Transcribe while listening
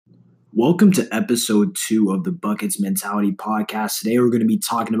Welcome to episode 2 of the Buckets Mentality podcast. Today we're going to be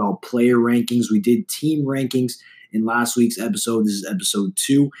talking about player rankings. We did team rankings in last week's episode. This is episode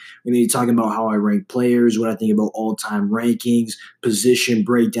 2. We're going to be talking about how I rank players, what I think about all-time rankings, position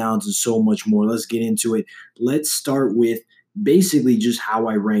breakdowns, and so much more. Let's get into it. Let's start with basically just how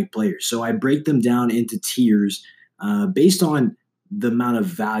I rank players. So I break them down into tiers based on the amount of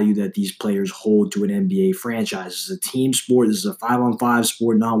value that these players hold to an NBA franchise. This is a team sport. This is a 5-on-5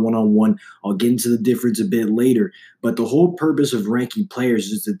 sport, not one-on-one. I'll get into the difference a bit later. But the whole purpose of ranking players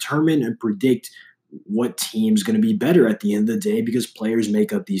is to determine and predict what team's going to be better at the end of the day because players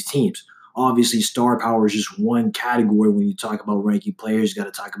make up these teams. Obviously, star power is just one category when you talk about ranking players. You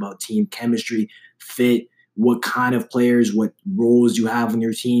got to talk about team chemistry, fit, what kind of players, what roles you have on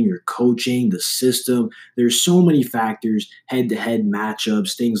your team, your coaching, the system. There's so many factors, head-to-head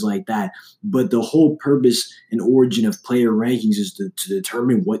matchups, things like that. But the whole purpose and origin of player rankings is to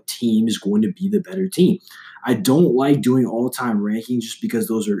determine what team is going to be the better team. I don't like doing all-time rankings just because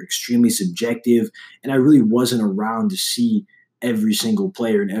those are extremely subjective, and I really wasn't around to see every single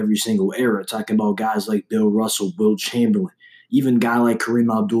player in every single era, talking about guys like Bill Russell, Wilt Chamberlain, even a guy like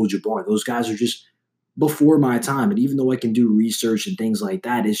Kareem Abdul-Jabbar. Those guys are just before my time. And even though I can do research and things like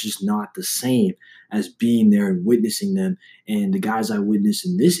that, it's just not the same as being there and witnessing them. And the guys I witnessed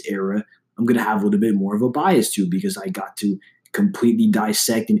in this era, I'm going to have a little bit more of a bias to because I got to completely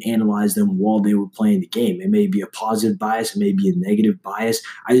dissect and analyze them while they were playing the game. It may be a positive bias, it may be a negative bias.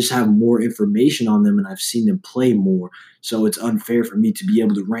 I just have more information on them and I've seen them play more. So it's unfair for me to be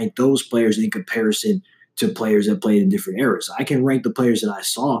able to rank those players in comparison to players that played in different eras. I can rank the players that I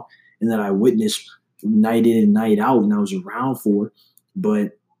saw and that I witnessed night in and night out and I was around for,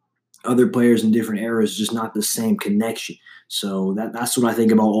 but other players in different eras, just not the same connection. So that's what I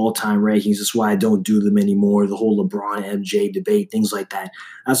think about all-time rankings. That's why I don't do them anymore. The whole LeBron, MJ debate, things like that.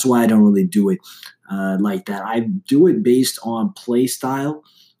 That's why I don't really do it like that. I do it based on play style,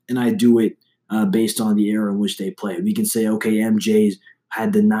 and I do it based on the era in which they play. We can say, okay, MJ's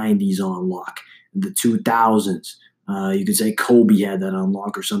had the 90s on lock, the 2000s. You could say Kobe had that on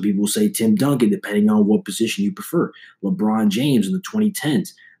lock, or some people say Tim Duncan, depending on what position you prefer. LeBron James in the 2010s.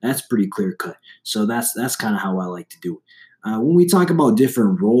 That's pretty clear cut. So that's kind of how I like to do it. When we talk about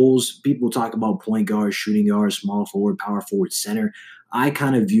different roles, people talk about point guard, shooting guard, small forward, power forward, center. I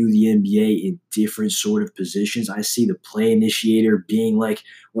kind of view the NBA in different sort of positions. I see the play initiator being like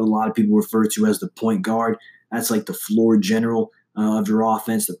what a lot of people refer to as the point guard. That's like the floor general of your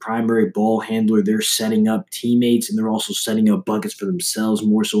offense, the primary ball handler. They're setting up teammates and they're also setting up buckets for themselves.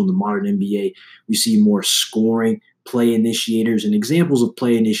 More so in the modern NBA, we see more scoring play initiators, and examples of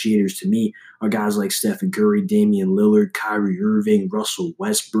play initiators to me are guys like Stephen Curry, Damian Lillard, Kyrie Irving, Russell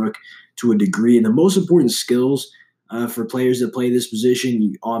Westbrook to a degree. And the most important skills for players that play this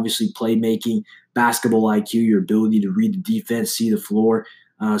position, obviously playmaking, basketball IQ, your ability to read the defense, see the floor.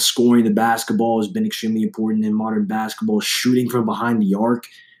 Scoring the basketball has been extremely important in modern basketball. Shooting from behind the arc,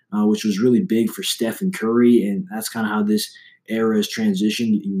 which was really big for Stephen Curry, and that's kind of how this era has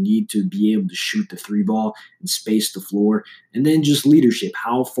transitioned. You need to be able to shoot the three ball and space the floor. And then just leadership.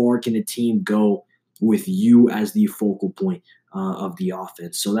 How far can a team go with you as the focal point of the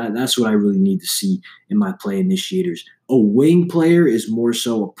offense? So that's what I really need to see in my play initiators. A wing player is more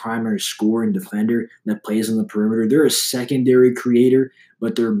so a primary scorer and defender that plays on the perimeter. They're a secondary creator,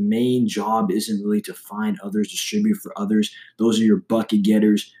 but their main job isn't really to find others, distribute for others. Those are your bucket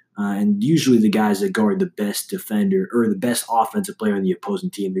getters. And usually the guys that guard the best defender or the best offensive player on the opposing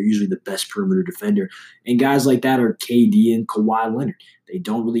team, they're usually the best perimeter defender. And guys like that are KD and Kawhi Leonard. They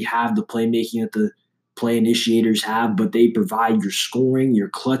don't really have the playmaking that the play initiators have, but they provide your scoring, your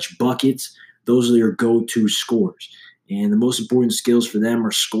clutch buckets. Those are your go-to scorers. And the most important skills for them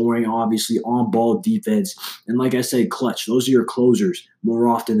are scoring, obviously, on-ball defense. And like I said, clutch. Those are your closers more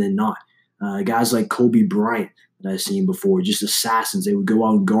often than not. Guys like Kobe Bryant that I've seen before, just assassins. They would go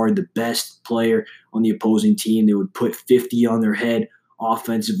out and guard the best player on the opposing team. They would put 50 on their head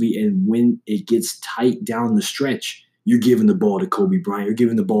offensively, and when it gets tight down the stretch, you're giving the ball to Kobe Bryant. You're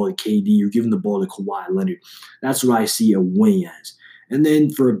giving the ball to KD. You're giving the ball to Kawhi Leonard. That's what I see a wing as. And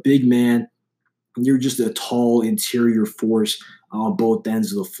then for a big man, you're just a tall interior force on both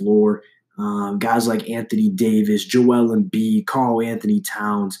ends of the floor. Guys like Anthony Davis, Joel Embiid, Karl Anthony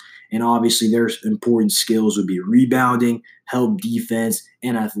Towns, and obviously their important skills would be rebounding, help defense,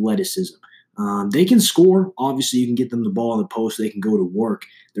 and athleticism. They can score. Obviously, you can get them the ball in the post. They can go to work.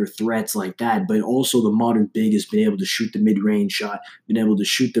 They're threats like that. But also the modern big has been able to shoot the mid-range shot, been able to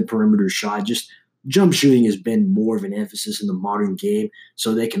shoot the perimeter shot. Just jump shooting has been more of an emphasis in the modern game,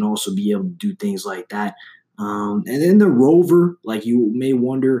 so they can also be able to do things like that. And then the rover, like you may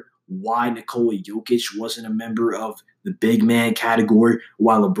wonder, why Nikola Jokic wasn't a member of the big man category,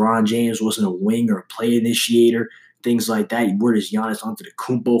 why LeBron James wasn't a wing or a play initiator, things like that. Where does Giannis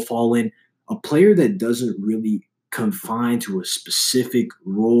Antetokounmpo fall in? A player that doesn't really confine to a specific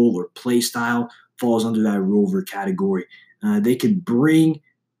role or play style falls under that rover category. They could bring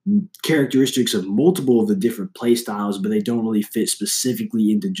characteristics of multiple of the different play styles, but they don't really fit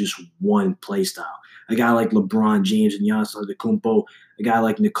specifically into just one play style. A guy like LeBron James and Giannis Antetokounmpo, a guy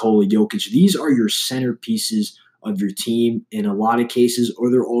like Nikola Jokic, these are your centerpieces of your team in a lot of cases,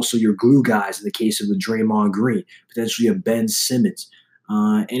 or they're also your glue guys in the case of a Draymond Green, potentially a Ben Simmons.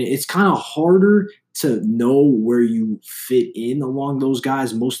 And it's kind of harder to know where you fit in along those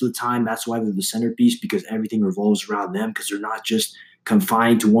guys. Most of the time, that's why they're the centerpiece, because everything revolves around them, because they're not just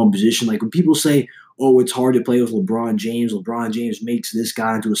confined to one position. Like when people say, oh, it's hard to play with LeBron James. LeBron James makes this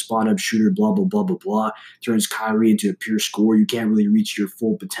guy into a spot-up shooter, blah, blah, blah, blah, blah. Turns Kyrie into a pure scorer. You can't really reach your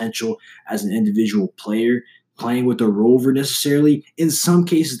full potential as an individual player playing with a rover necessarily. In some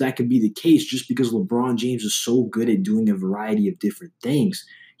cases, that could be the case just because LeBron James is so good at doing a variety of different things.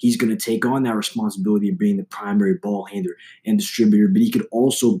 He's going to take on that responsibility of being the primary ball handler and distributor, but he could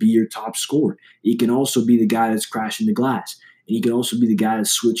also be your top scorer. He can also be the guy that's crashing the glass. And he can also be the guy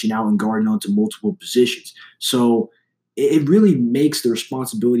that's switching out and guarding onto multiple positions. So it really makes the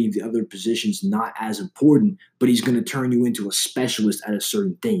responsibility of the other positions not as important, but he's going to turn you into a specialist at a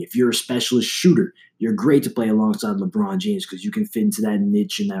certain thing. If you're a specialist shooter, you're great to play alongside LeBron James because you can fit into that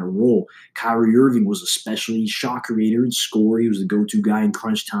niche and that role. Kyrie Irving was a specialty shot creator and scorer. He was the go-to guy in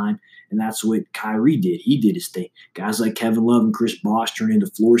crunch time, and that's what Kyrie did. He did his thing. Guys like Kevin Love and Chris Bosh turned into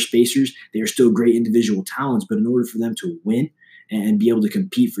floor spacers. They are still great individual talents, but in order for them to win and be able to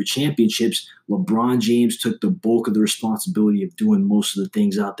compete for championships, LeBron James took the bulk of the responsibility of doing most of the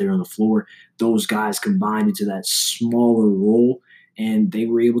things out there on the floor. Those guys combined into that smaller role, and they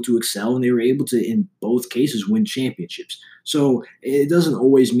were able to excel, and they were able to, in both cases, win championships. So it doesn't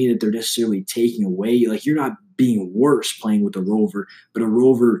always mean that they're necessarily taking away. Like, you're not being worse playing with a rover, but a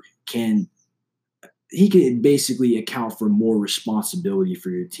rover can basically account for more responsibility for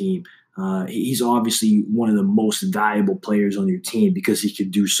your team. He's obviously one of the most valuable players on your team because he can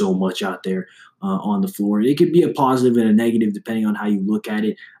do so much out there on the floor. It could be a positive and a negative depending on how you look at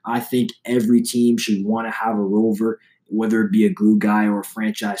it. I think every team should want to have a rover, whether it be a glue guy or a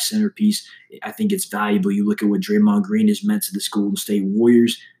franchise centerpiece. I think it's valuable. You look at what Draymond Green has meant to the Golden State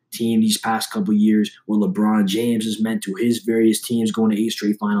Warriors team these past couple of years, what LeBron James has meant to his various teams going to 8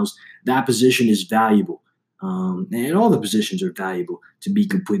 straight finals. That position is valuable. And all the positions are valuable, to be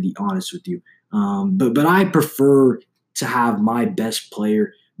completely honest with you. But I prefer to have my best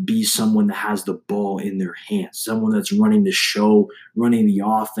player be someone that has the ball in their hands, someone that's running the show, running the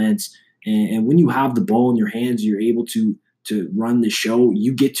offense. And when you have the ball in your hands, you're able to run the show.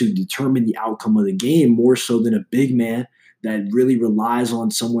 You get to determine the outcome of the game more so than a big man that really relies on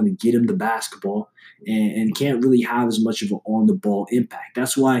someone to get him the basketball and can't really have as much of an on-the-ball impact.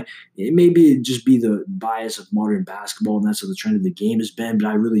 That's why it may just be the bias of modern basketball, and that's what the trend of the game has been, but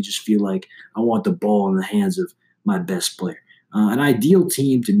I really just feel like I want the ball in the hands of my best player. An ideal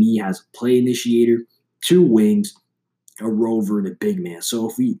team to me has a play initiator, 2 wings, a rover, and a big man. So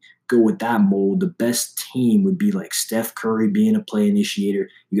if we go with that mold, the best team would be like Steph Curry being a play initiator.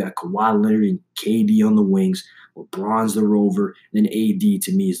 You got Kawhi Leonard and KD on the wings. LeBron's the rover. And then AD,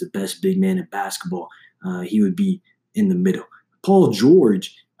 to me, is the best big man in basketball. He would be in the middle. Paul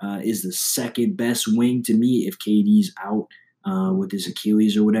George is the second best wing to me if KD's out with his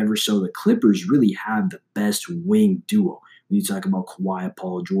Achilles or whatever. So the Clippers really have the best wing duo. When you talk about Kawhi and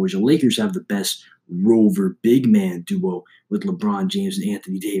Paul George, the Lakers have the best rover big man duo with LeBron James and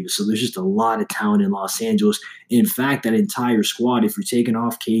Anthony Davis. So there's just a lot of talent in Los Angeles. In fact, that entire squad, if you're taking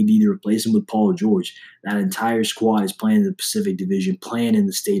off KD to replace him with Paul George, that entire squad is playing in the Pacific Division, playing in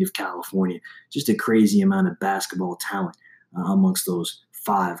the state of California. Just a crazy amount of basketball talent amongst those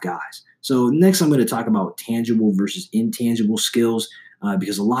 5 guys. So next I'm going to talk about tangible versus intangible skills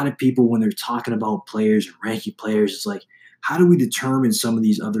because a lot of people, when they're talking about players and ranking players, it's like, how do we determine some of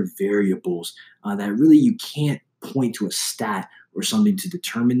these other variables that really you can't point to a stat or something to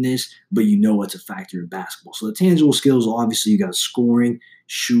determine this, but you know it's a factor in basketball? So the tangible skills, obviously, you got scoring,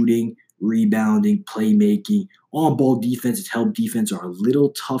 shooting, rebounding, playmaking. On-ball defense and help defense are a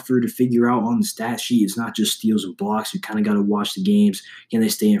little tougher to figure out on the stat sheet. It's not just steals and blocks. You kind of got to watch the games. Can they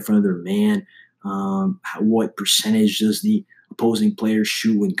stay in front of their man? What percentage does the opposing player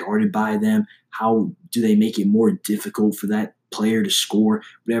shoot when guarded by them? How do they make it more difficult for that player to score?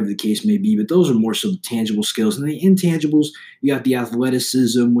 Whatever the case may be. But those are more so the tangible skills. And the intangibles, you got the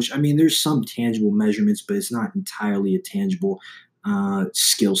athleticism, which, I mean, there's some tangible measurements, but it's not entirely a tangible.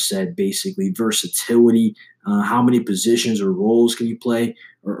 skill set, basically versatility. How many positions or roles can you play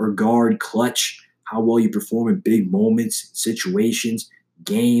or guard, clutch, how well you perform in big moments, situations,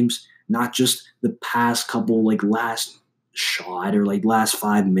 games, not just the past couple, like last shot or like last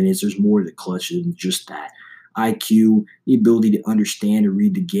 5 minutes. There's more to the clutch than just that. IQ, the ability to understand and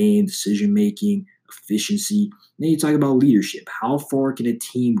read the game, decision making, efficiency. Then you talk about leadership. How far can a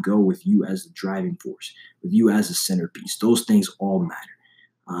team go with you as the driving force, with you as a centerpiece? Those things all matter.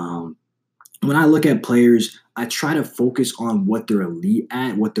 Um, when I look at players, I try to focus on what they're elite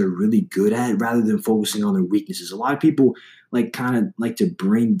at, what they're really good at, rather than focusing on their weaknesses. A lot of people kind of like to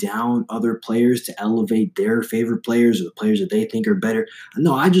bring down other players to elevate their favorite players or the players that they think are better.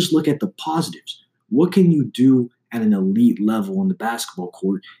 No, I just look at the positives. What can you do at an elite level on the basketball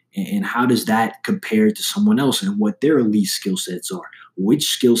court, and how does that compare to someone else and what their elite skill sets are? Which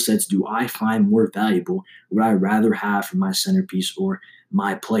skill sets do I find more valuable? Would I rather have for my centerpiece or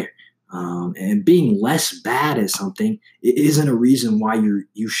my player? And being less bad at something isn't a reason why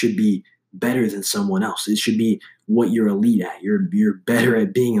you should be better than someone else. It should be what you're elite at. You're better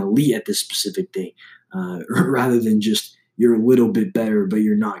at being elite at this specific thing, rather than just you're a little bit better, but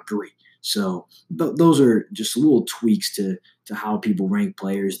you're not great. So those are just little tweaks to how people rank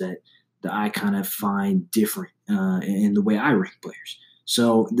players that I kind of find different in the way I rank players.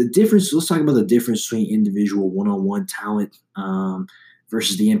 So the difference. Let's talk about the difference between individual one-on-one talent.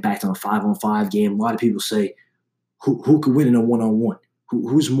 Versus the impact on a 5-on-5 game. A lot of people say, who could win in a one-on-one?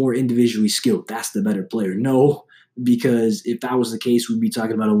 Who's more individually skilled? That's the better player. No, because if that was the case, we'd be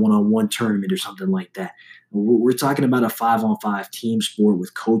talking about a one-on-one tournament or something like that. We're talking about a 5-on-5 team sport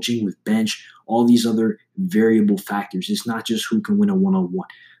with coaching, with bench, all these other variable factors. It's not just who can win a one-on-one.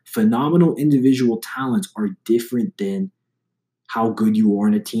 Phenomenal individual talents are different than how good you are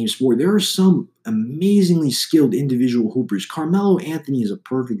in a team sport. There are some amazingly skilled individual hoopers. Carmelo Anthony is a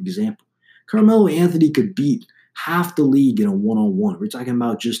perfect example. Carmelo Anthony could beat half the league in a one-on-one. We're talking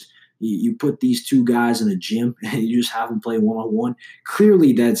about just you put these two guys in a gym and you just have them play one-on-one.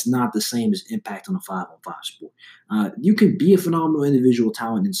 Clearly, that's not the same as impact on a 5-on-5 sport. You can be a phenomenal individual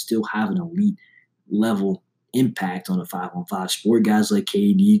talent and still have an elite level impact on a 5-on-5 sport. Guys like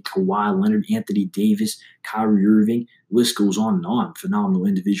KD, Kawhi Leonard, Anthony Davis, Kyrie Irving, list goes on and on. Phenomenal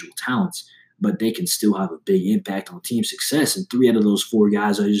individual talents, but they can still have a big impact on team success. And 3 out of those 4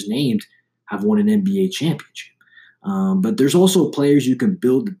 guys I just named have won an NBA championship. But there's also players you can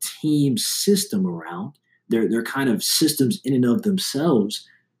build the team system around. They're kind of systems in and of themselves.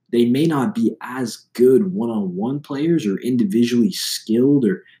 They may not be as good one-on-one players or individually skilled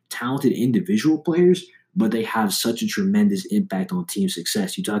or talented individual players, but they have such a tremendous impact on team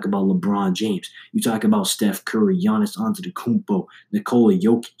success. You talk about LeBron James. You talk about Steph Curry, Giannis Antetokounmpo, Nikola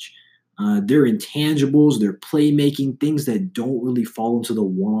Jokic. Their intangibles, their playmaking, things that don't really fall into the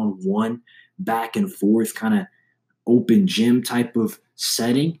one-on-one, back and forth kind of open gym type of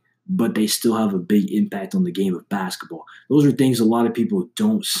setting, but they still have a big impact on the game of basketball. Those are things a lot of people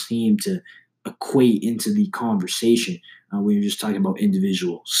don't seem to equate into the conversation when you're just talking about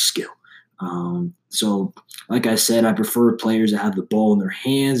individual skill. So, like I said, I prefer players that have the ball in their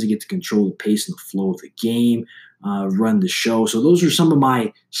hands and get to control the pace and the flow of the game, run the show. So those are some of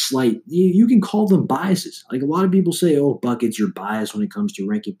my slight, you can call them biases. Like a lot of people say, oh, Buckets, you're biased when it comes to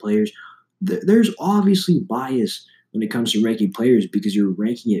ranking players. There's obviously bias when it comes to ranking players because you're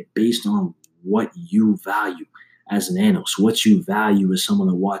ranking it based on what you value as an analyst, what you value as someone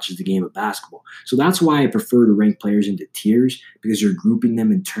that watches the game of basketball. So that's why I prefer to rank players into tiers, because you're grouping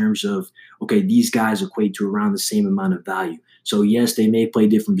them in terms of, okay, these guys equate to around the same amount of value. So yes, they may play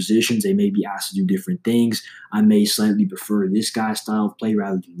different positions. They may be asked to do different things. I may slightly prefer this guy's style of play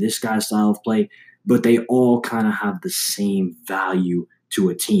rather than this guy's style of play, but they all kind of have the same value to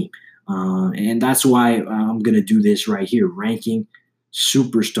a team. And that's why I'm going to do this right here, ranking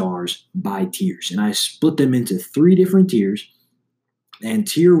superstars by tiers. And I split them into 3 different tiers. And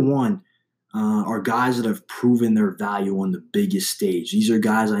tier 1 are guys that have proven their value on the biggest stage. These are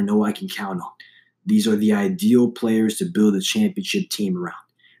guys I know I can count on. These are the ideal players to build a championship team around.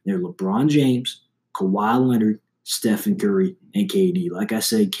 They're LeBron James, Kawhi Leonard, Stephen Curry, and KD. Like I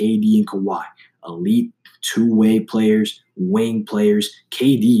said, KD and Kawhi, elite two-way players, wing players.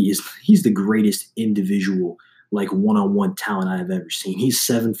 He's the greatest individual, like one-on-one talent I've ever seen. He's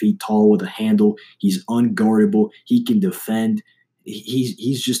 7 feet tall with a handle. He's unguardable. He can defend.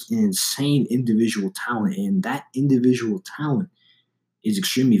 He's just an insane individual talent, and that individual talent is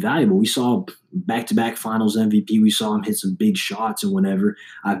extremely valuable. We saw back-to-back finals MVP. We saw him hit some big shots and whatever.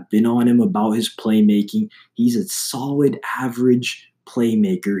 I've been on him about his playmaking. He's a solid average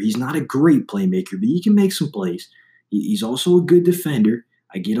playmaker. He's not a great playmaker, but he can make some plays. He's also a good defender.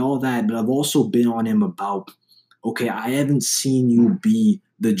 I get all that, but I've also been on him about, okay, I haven't seen you be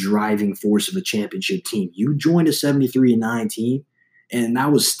the driving force of a championship team. You joined a 73-9 team, and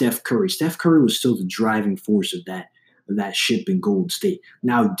that was Steph Curry. Steph Curry was still the driving force of that ship in Golden State.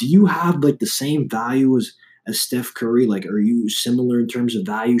 Now, do you have like the same value as Steph Curry? Like, are you similar in terms of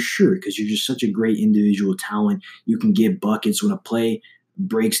value? Sure, because you're just such a great individual talent. You can get buckets when a play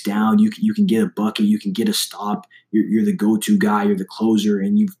breaks down. You can get a bucket. You can get a stop. You're the go-to guy. You're the closer,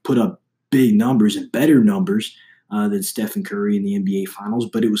 and you've put up big numbers and better numbers than Stephen Curry in the NBA Finals.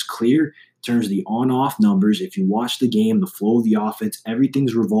 But it was clear in terms of the on-off numbers. If you watch the game, the flow of the offense,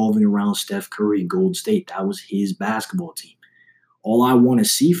 everything's revolving around Steph Curry and Golden State. That was his basketball team. All I want to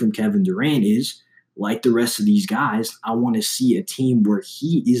see from Kevin Durant is, like the rest of these guys, I want to see a team where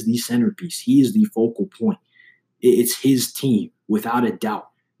he is the centerpiece. He is the focal point. It's his team, without a doubt.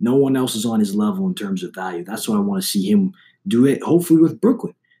 No one else is on his level in terms of value. That's what I want to see him do it, hopefully with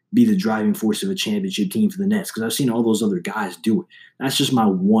Brooklyn, be the driving force of a championship team for the Nets, because I've seen all those other guys do it. That's just my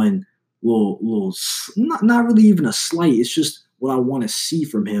one little not really even a slight. It's just what I want to see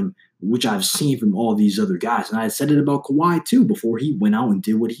from him, which I've seen from all these other guys. And I said it about Kawhi, too, before he went out and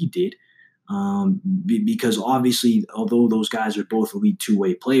did what he did. Because obviously, although those guys are both elite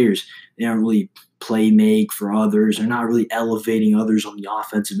two-way players, they don't really play make for others. They're not really elevating others on the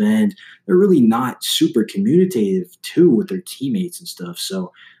offensive end. They're really not super communicative, too, with their teammates and stuff.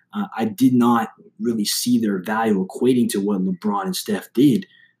 So I did not really see their value equating to what LeBron and Steph did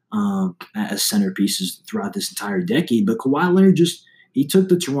as centerpieces throughout this entire decade. But Kawhi Leonard he took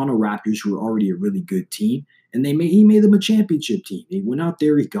the Toronto Raptors, who were already a really good team, and he made them a championship team. He went out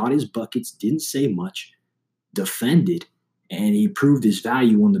there, he got his buckets, didn't say much, defended, and he proved his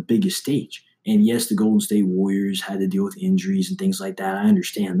value on the biggest stage. And yes, the Golden State Warriors had to deal with injuries and things like that. I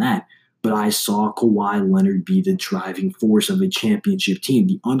understand that. But I saw Kawhi Leonard be the driving force of a championship team,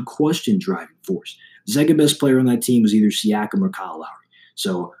 the unquestioned driving force. The second best player on that team was either Siakam or Kyle Lowry.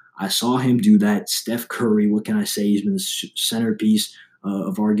 So I saw him do that. Steph Curry, what can I say? He's been the centerpiece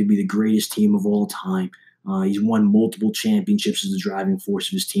of arguably the greatest team of all time. He's won multiple championships as the driving force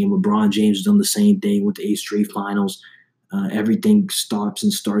of his team. LeBron James has done the same thing with the 8 straight finals. Everything stops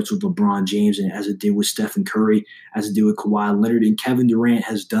and starts with LeBron James, and as it did with Stephen Curry, as it did with Kawhi Leonard. And Kevin Durant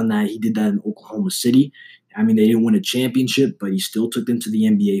has done that. He did that in Oklahoma City. I mean, they didn't win a championship, but he still took them to the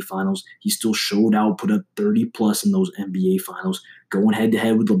NBA Finals. He still showed out, put up 30-plus in those NBA Finals, going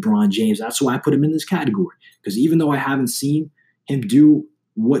head-to-head with LeBron James. That's why I put him in this category, because even though I haven't seen him do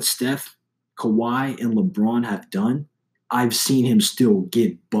what Steph, Kawhi, and LeBron have done, I've seen him still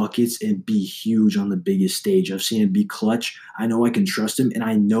get buckets and be huge on the biggest stage. I've seen him be clutch. I know I can trust him, and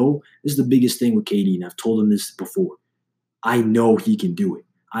I know this is the biggest thing with KD, and I've told him this before. I know he can do it.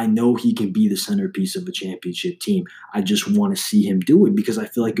 I know he can be the centerpiece of a championship team. I just want to see him do it because I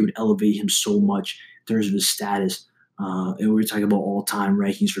feel like it would elevate him so much in terms of his status. And we're talking about all-time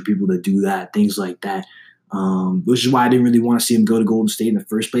rankings for people that do that, things like that, which is why I didn't really want to see him go to Golden State in the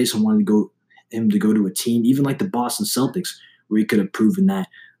first place. I wanted him to go to a team, even like the Boston Celtics, where he could have proven that.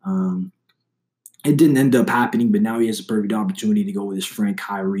 It didn't end up happening, but now he has a perfect opportunity to go with his friend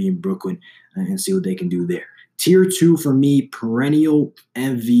Kyrie in Brooklyn and see what they can do there. Tier 2 for me, perennial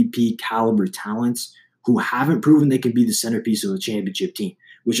MVP caliber talents who haven't proven they can be the centerpiece of a championship team,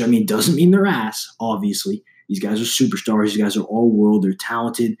 which, I mean, doesn't mean they're ass, obviously. These guys are superstars. These guys are all world. They're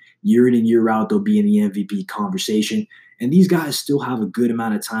talented. Year in and year out, they'll be in the MVP conversation. And these guys still have a good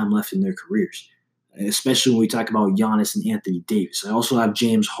amount of time left in their careers, especially when we talk about Giannis and Anthony Davis. I also have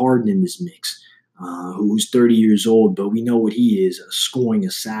James Harden in this mix, who's 30 years old, but we know what he is, a scoring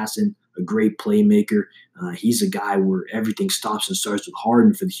assassin, a great playmaker. He's a guy where everything stops and starts with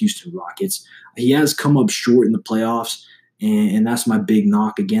Harden for the Houston Rockets. He has come up short in the playoffs, and that's my big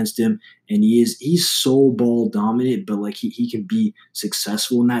knock against him. And he's so ball dominant, but like he can be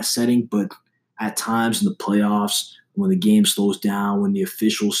successful in that setting. But at times in the playoffs, when the game slows down, when the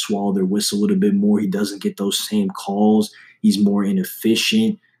officials swallow their whistle a little bit more, he doesn't get those same calls. He's more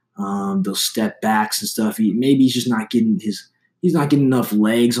inefficient. Those step backs and stuff. Maybe he's just not getting he's not getting enough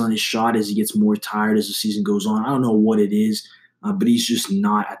legs on his shot as he gets more tired as the season goes on. I don't know what it is, but he's just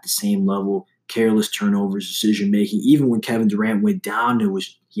not at the same level. Careless turnovers, decision-making. Even when Kevin Durant went down,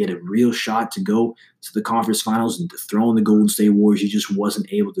 he had a real shot to go to the conference finals and to throw in the Golden State Warriors. He just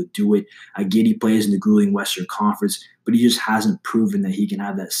wasn't able to do it. I get he plays in the grueling Western Conference, but he just hasn't proven that he can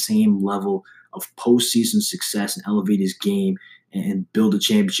have that same level of postseason success and elevate his game and build a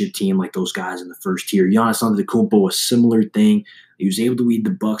championship team like those guys in the first tier. Giannis Antetokounmpo, a similar thing. He was able to lead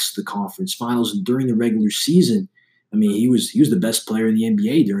the Bucks to the conference finals, and during the regular season, I mean, he was the best player in the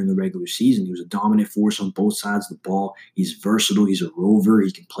NBA during the regular season. He was a dominant force on both sides of the ball. He's versatile. He's a rover.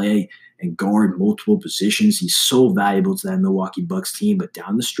 He can play and guard multiple positions. He's so valuable to that Milwaukee Bucks team. But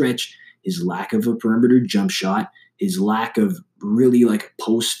down the stretch, his lack of a perimeter jump shot, his lack of really like a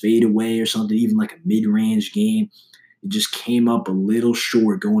post fadeaway or something, even like a mid-range game, it just came up a little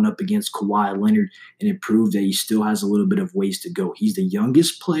short going up against Kawhi Leonard, and it proved that he still has a little bit of ways to go. He's the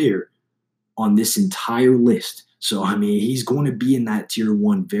youngest player on this entire list. So, I mean, he's going to be in that tier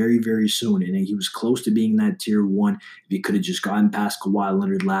one very, very soon. And he was close to being in that tier one if he could have just gotten past Kawhi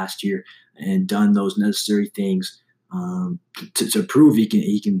Leonard last year and done those necessary things to prove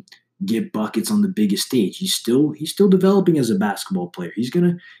he can get buckets on the biggest stage. He's still developing as a basketball player. He's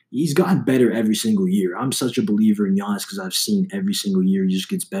gotten better every single year. I'm such a believer in Giannis because I've seen every single year he just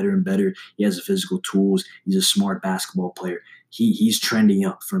gets better and better. He has the physical tools. He's a smart basketball player. He's trending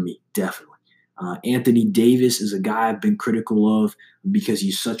up for me, definitely. Anthony Davis is a guy I've been critical of because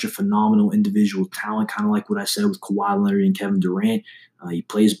he's such a phenomenal individual talent, kind of like what I said with Kawhi Leonard and Kevin Durant. He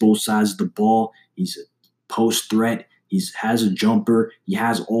plays both sides of the ball. He's a post threat. He has a jumper. He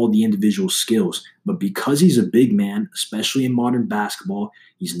has all the individual skills. But because he's a big man, especially in modern basketball,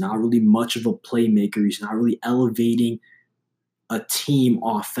 he's not really much of a playmaker. He's not really elevating a team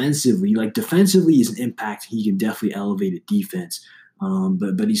offensively. Like defensively, he's an impact. He can definitely elevate a defense.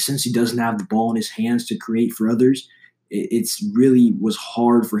 But since he doesn't have the ball in his hands to create for others, it's really was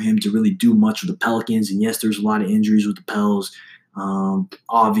hard for him to really do much with the Pelicans. And yes, there's a lot of injuries with the Pels.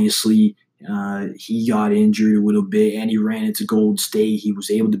 Obviously, he got injured a little bit, and he ran into Golden State. He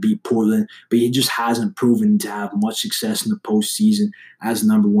was able to beat Portland, but he just hasn't proven to have much success in the postseason as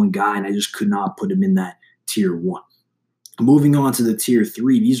number one guy, and I just could not put him in that tier one. Moving on to the tier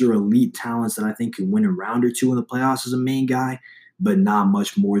three, these are elite talents that I think can win a round or two in the playoffs as a main guy, but not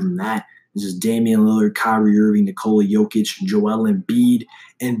much more than that. This is Damian Lillard, Kyrie Irving, Nikola Jokic, Joel Embiid.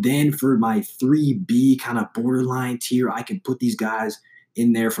 And then for my 3B kind of borderline tier, I can put these guys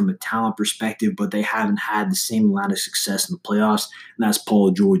in there from a talent perspective, but they haven't had the same amount of success in the playoffs, and that's Paul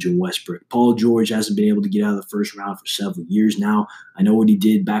George and Westbrook. Paul George hasn't been able to get out of the first round for several years now. I know what he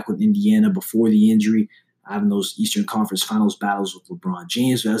did back with Indiana before the injury, having those Eastern Conference Finals battles with LeBron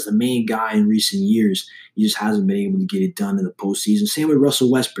James, but as the main guy in recent years, he just hasn't been able to get it done in the postseason. Same with Russell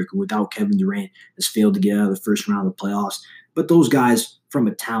Westbrook, who without Kevin Durant has failed to get out of the first round of the playoffs. But those guys, from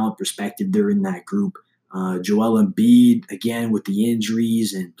a talent perspective, they're in that group. Joel Embiid, again, with the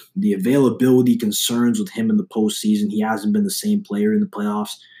injuries and the availability concerns with him in the postseason, he hasn't been the same player in the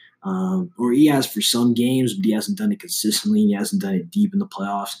playoffs. Or he has for some games, but he hasn't done it consistently. He hasn't done it deep in the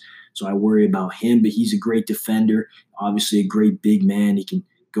playoffs. So I worry about him, but he's a great defender, obviously a great big man. He can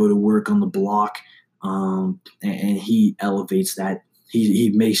go to work on the block, and he elevates that.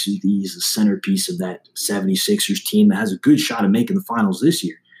 He makes he's the centerpiece of that 76ers team that has a good shot at making the finals this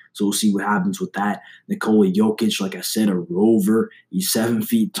year. So we'll see what happens with that. Nikola Jokic, like I said, a rover. He's 7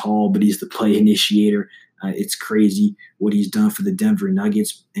 feet tall, but he's the play initiator. It's crazy what he's done for the Denver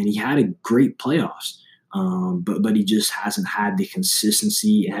Nuggets, and he had a great playoffs. But he just hasn't had the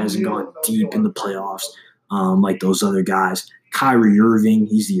consistency. It hasn't gone deep in the playoffs like those other guys. Kyrie Irving,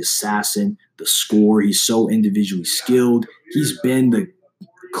 he's the assassin, the scorer. He's so individually skilled. He's been the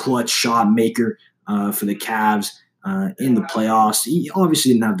clutch shot maker for the Cavs in the playoffs. He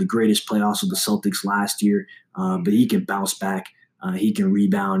obviously didn't have the greatest playoffs with the Celtics last year, but he can bounce back. He can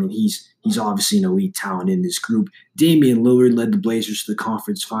rebound, and he's obviously an elite talent in this group. Damian Lillard led the Blazers to the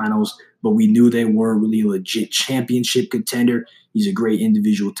conference finals, but we knew they weren't really a legit championship contender. He's a great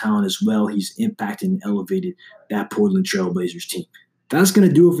individual talent as well. He's impacted and elevated that Portland Trail Blazers team. That's going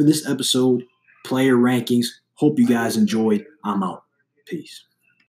to do it for this episode. Player rankings. Hope you guys enjoyed. I'm out. Peace.